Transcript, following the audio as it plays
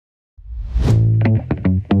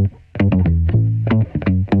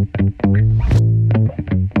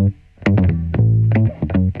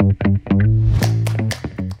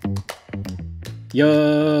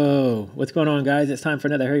Yo, what's going on, guys? It's time for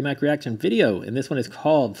another Harry Mack reaction video, and this one is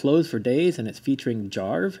called Flows for Days, and it's featuring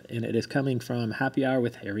JARV, and it is coming from Happy Hour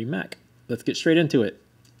with Harry Mack. Let's get straight into it.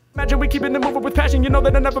 Imagine we keeping the moving with passion. You know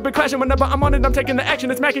that I've never been clashing. Whenever I'm on it, I'm taking the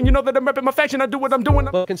action. It's macking. You know that I'm repping my faction. I do what I'm doing.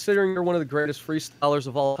 Well, considering you're one of the greatest freestylers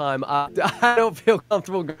of all time, I don't feel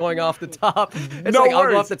comfortable going off the top. It's no like worries.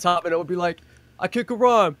 I'll go off the top and it would be like, I kick a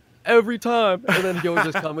rhyme every time. And then you'll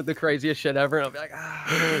just come with the craziest shit ever. And I'll be like,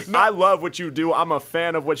 ah. I love what you do. I'm a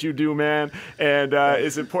fan of what you do, man. And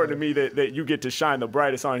it's important to me that you get to shine the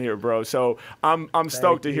brightest on here, bro. So I'm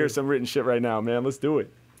stoked to hear some written shit right now, man. Let's do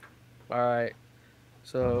it. All right.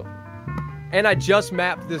 So... And I just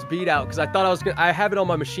mapped this beat out because I thought I have it on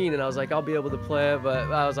my machine and I was like, I'll be able to play it,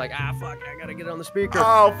 but I was like, ah, fuck, I gotta get it on the speaker.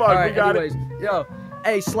 Oh, fuck, right, we got anyways, it. Yo,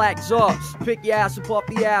 hey, slacks off, pick your ass up off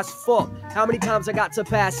the ass, fuck. How many times I got to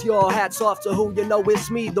pass y'all? Hats off to who you know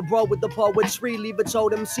it's me, the bro with the poetry. Leave a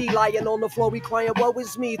told MC lying on the floor, we crying, woe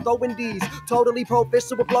is me. Throwing D's, totally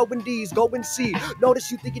proficient with blowing D's. Go and see.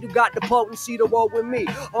 Notice you think you got the potency to roll with me.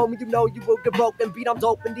 Homie, you know you will get broken beat. I'm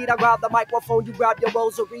dope indeed. I grab the microphone, you grab your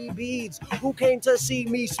rosary beads. Who came to see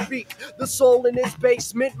me speak? The soul in his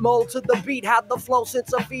basement, mold to the beat. Had the flow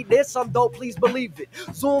since I feed this. I'm dope, please believe it.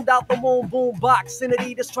 Zoomed out the moon boom box,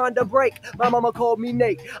 Infinity that's trying to break. My mama called me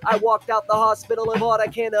Nate. I walked out the hospital and bought a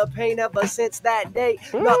can of pain. Ever since that day,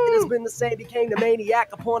 nothing has been the same. Became the maniac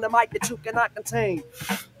upon a mic that you cannot contain.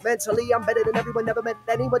 Mentally, I'm better than everyone, never met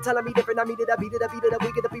anyone telling me different. I mean it, I beat it, I beat it, I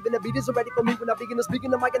beat it up. Even the beat isn't ready for me when I begin to speak in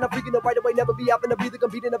the mic and I'm freaking it right away. Never be out in the breather,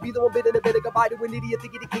 competing, I'll be the one bit in the bit of goodbye to an idiot,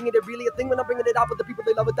 thinking the king and it really a thing when I'm bringing it out with the people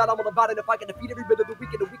they love it. That I'm all about it. If I can defeat every bit of the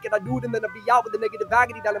weekend, I do it and then I'll be out with the negative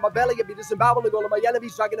agony down in my belly. I'll be disemboweling all of my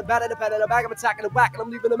enemies, dragging a bat and a pat and a bag. I'm attacking a whack and I'm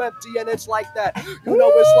leaving them empty, and it's like that. You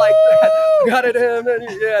know it's like that. Got it, him, and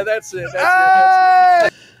yeah, that's it. That's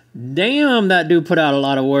it. Damn, that dude put out a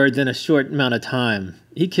lot of words in a short amount of time.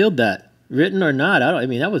 He killed that. Written or not, I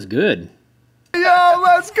mean, that was good. Yo,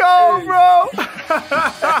 let's go, bro.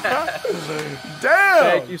 Damn.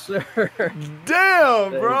 Thank you, sir.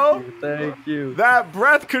 Damn, bro. Thank you. That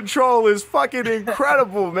breath control is fucking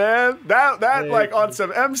incredible, man. That like on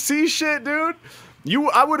some MC shit, dude.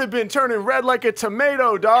 I would have been turning red like a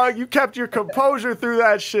tomato, dog. You kept your composure through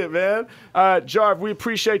that shit, man. JARV, we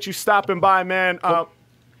appreciate you stopping by, man.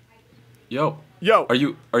 Yo. Are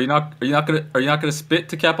you not gonna spit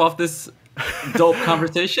to cap off this dope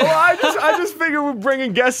conversation? Well, I just figured we're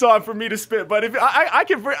bringing guests on for me to spit, but if I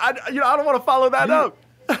can, I don't want to follow that up.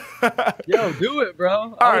 Yo, do it,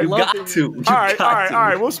 bro. All right, All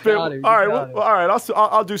right. We'll spit. All right.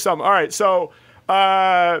 I'll do something. All right. So,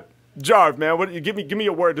 JARV, man, give me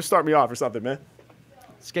a word to start me off or something, man.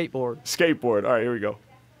 Skateboard. Skateboard. All right, here we go.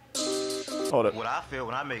 Hold up. What I feel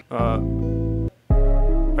when I make.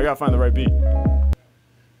 I gotta find the right beat.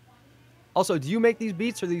 Also, do you make these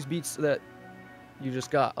beats or these beats that you just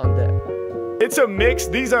got on deck? It's a mix.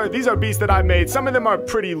 These are beats that I made. Some of them are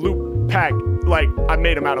pretty loop packed. Like, I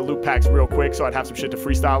made them out of loop packs real quick so I'd have some shit to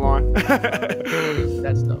freestyle on.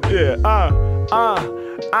 That's dope. Yeah,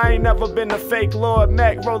 I ain't never been a fake Lord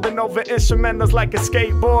Mack, rolling over instrumentals like a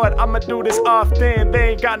skateboard. I'ma do this often,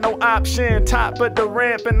 they ain't got no option. Top of the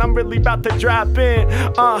ramp and I'm really about to drop in.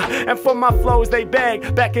 And for my flows they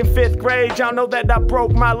beg. Back in 5th grade, y'all know that I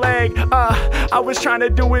broke my leg. I was trying to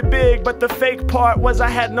do it big, but the fake part was I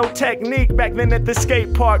had no technique back then at the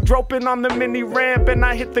skate park. Droping on the mini ramp and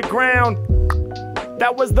I hit the ground.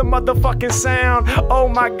 That was the motherfucking sound. Oh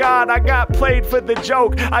my God, I got played for the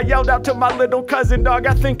joke. I yelled out to my little cousin, dog,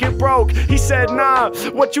 I think it broke. He said, nah,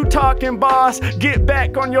 what you talking, boss? Get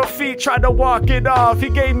back on your feet, try to walk it off. He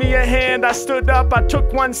gave me a hand, I stood up, I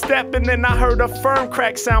took one step, and then I heard a firm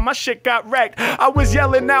crack sound. My shit got wrecked. I was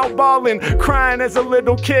yelling out, bawling, crying as a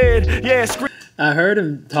little kid. Yeah, I heard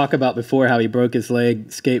him talk about before how he broke his leg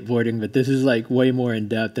skateboarding, but this is like way more in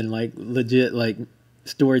depth and like legit like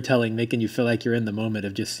storytelling, making you feel like you're in the moment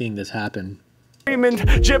of just seeing this happen. Screaming,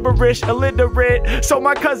 gibberish, illiterate. So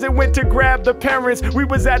my cousin went to grab the parents. We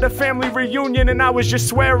was at a family reunion and I was just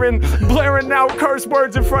swearing, blaring out curse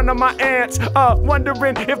words in front of my aunts,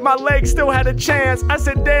 wondering if my leg still had a chance. I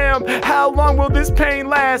said, damn, how long will this pain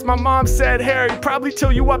last? My mom said, Harry, probably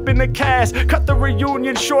till you up in the cast. Cut the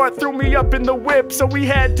reunion short, threw me up in the whip, so we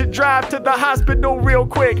had to drive to the hospital real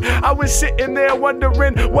quick. I was sitting there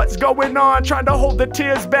wondering what's going on, trying to hold the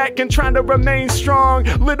tears back and trying to remain strong.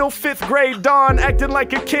 Little 5th grade Dawn acting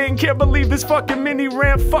like a king. Can't believe this fucking mini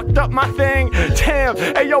ramp fucked up my thing. Damn,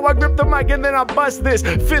 hey yo, I gripped the mic and then I bust this.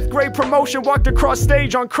 5th grade promotion, walked across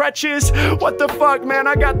stage on crutches. What the fuck, man,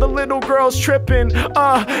 I got the little girls tripping.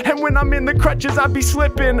 And when I'm in the crutches, I be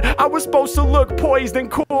slipping. I was supposed to look poised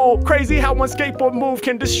and cool. Crazy how one skateboard move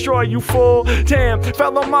can destroy you, fool. Damn,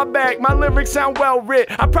 fell on my back, my lyrics sound well writ.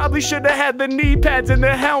 I probably should have had the knee pads and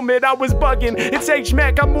the helmet. I was bugging. It's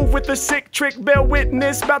H-Mack, I move with a sick trick, bear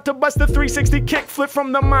witness. About to bust the 360 kickflip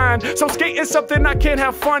from the mind. So skating's something I can't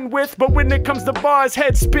have fun with, but when it comes to bars,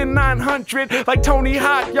 head spin 900 like Tony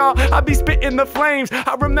Hawk, y'all. I be spitting the flames.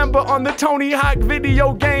 I remember on the Tony Hawk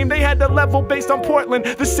video game, they had the level based on Portland,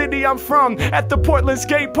 the city I'm from. At the Portland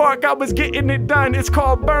skate park, I was getting it done. It's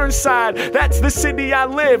called Burnside. That's the city I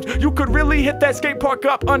lived. You could really hit that skate park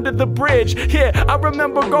up under the bridge. Yeah, I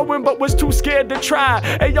remember going, but was too scared to try.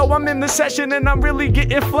 Hey yo, I'm in the session and I'm really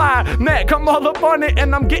getting fly. Mack, I'm all up on it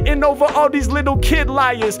and I'm getting over all these little kid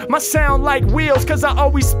liars. My sound like wheels, cause I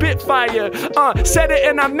always spit fire. Said it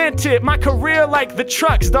and I meant it. My career like the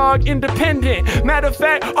trucks, dog, independent. Matter of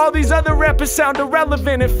fact, all these other rappers sound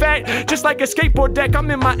irrelevant. In fact, just like a skateboard deck, I'm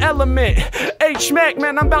in my element. H-Mack,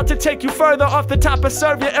 man, I'm about to take you further. Off the top, I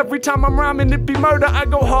serve you. Every time I'm rhyming, it be murder. I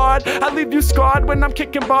go hard, I leave you scarred when I'm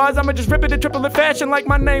kicking bars. I'ma just rip it in triple fashion like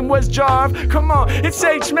my name was JARV. Come on, it's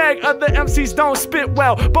H-Mack, other MCs don't spit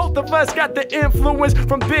well. Both of us got the influence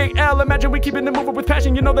from Big L. Imagine we keeping it moving with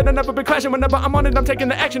passion. You know that I've never been clashing. Whenever I'm on it, I'm taking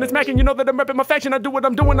the action. It's macking. You know that I'm repping my faction. I do what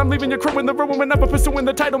I'm doing. I'm leaving your crew in the room whenever pursuing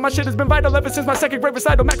the title. My shit has been vital ever since my 2nd grade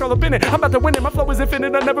recital. Mack all up in it. I'm about to win it. My flow is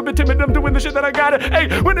infinite. I've never been timid. I'm doing the shit that I gotta.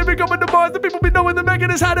 Hey, when it be going to bars, the people be knowing the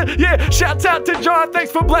Megan is hotter. Yeah, shouts out to John.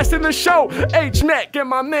 Thanks for blessing the show. H-Mack and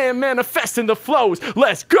my man manifesting the flows.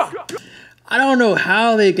 Let's go. I don't know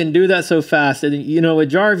how they can do that so fast. And you know,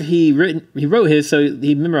 with JARV, he wrote his, so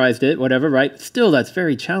he memorized it, whatever, right? Still, that's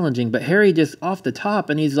very challenging. But Harry just off the top,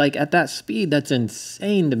 and he's like at that speed. That's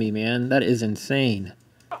insane to me, man. That is insane.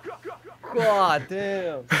 God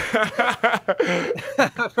damn.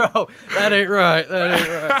 Bro, that ain't right. That ain't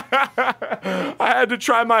right. I had to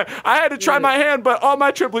try my hand, but all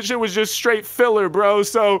my triplet shit was just straight filler, bro.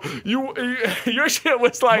 So your shit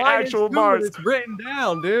was like Mine actual is, bars. It's written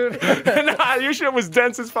down, dude. Nah, your shit was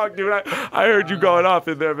dense as fuck, dude. I heard you going off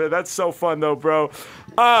in there, man. That's so fun though, bro.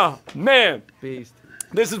 Man. Beast.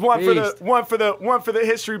 This is one for the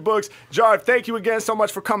history books. JARV, thank you again so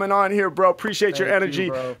much for coming on here, bro. Appreciate your energy.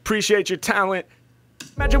 Appreciate your talent.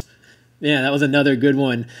 Imagine. Yeah, that was another good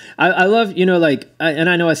one. I love, you know, like, and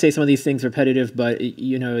I know I say some of these things repetitive, but,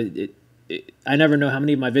 you know, I never know how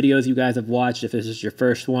many of my videos you guys have watched, if this is your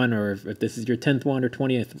first one or if this is your 10th one or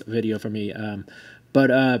 20th video for me.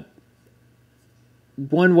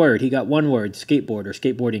 One word, he got one word, skateboard or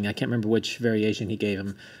skateboarding. I can't remember which variation he gave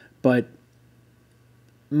him. But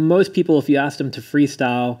most people, if you ask them to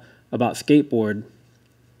freestyle about skateboard,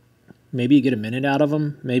 maybe you get a minute out of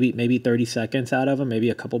them, maybe 30 seconds out of them, maybe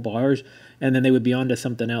a couple bars, and then they would be on to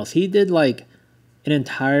something else. He did like an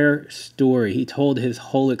entire story. He told his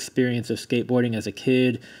whole experience of skateboarding as a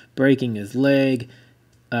kid, breaking his leg,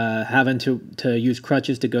 having to use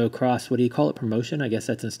crutches to go across, what do you call it, promotion? I guess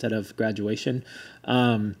that's instead of graduation.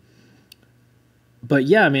 But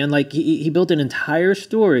yeah, man, like he built an entire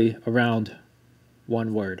story around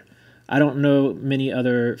one word. I don't know many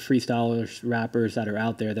other freestylers, rappers that are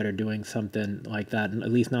out there that are doing something like that,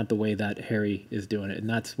 at least not the way that Harry is doing it. And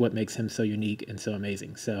that's what makes him so unique and so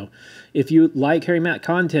amazing. So if you like Harry Mack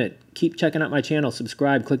content, keep checking out my channel,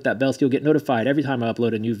 subscribe, click that bell so you'll get notified every time I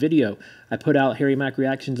upload a new video. I put out Harry Mack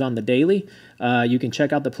reactions on the daily. You can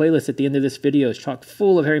check out the playlist at the end of this video. It's chock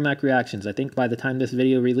full of Harry Mack reactions. I think by the time this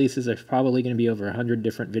video releases, there's probably going to be over 100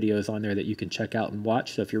 different videos on there that you can check out and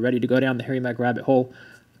watch. So if you're ready to go down the Harry Mack rabbit hole,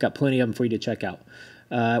 got plenty of them for you to check out.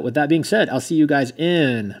 With that being said, I'll see you guys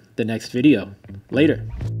in the next video. Later.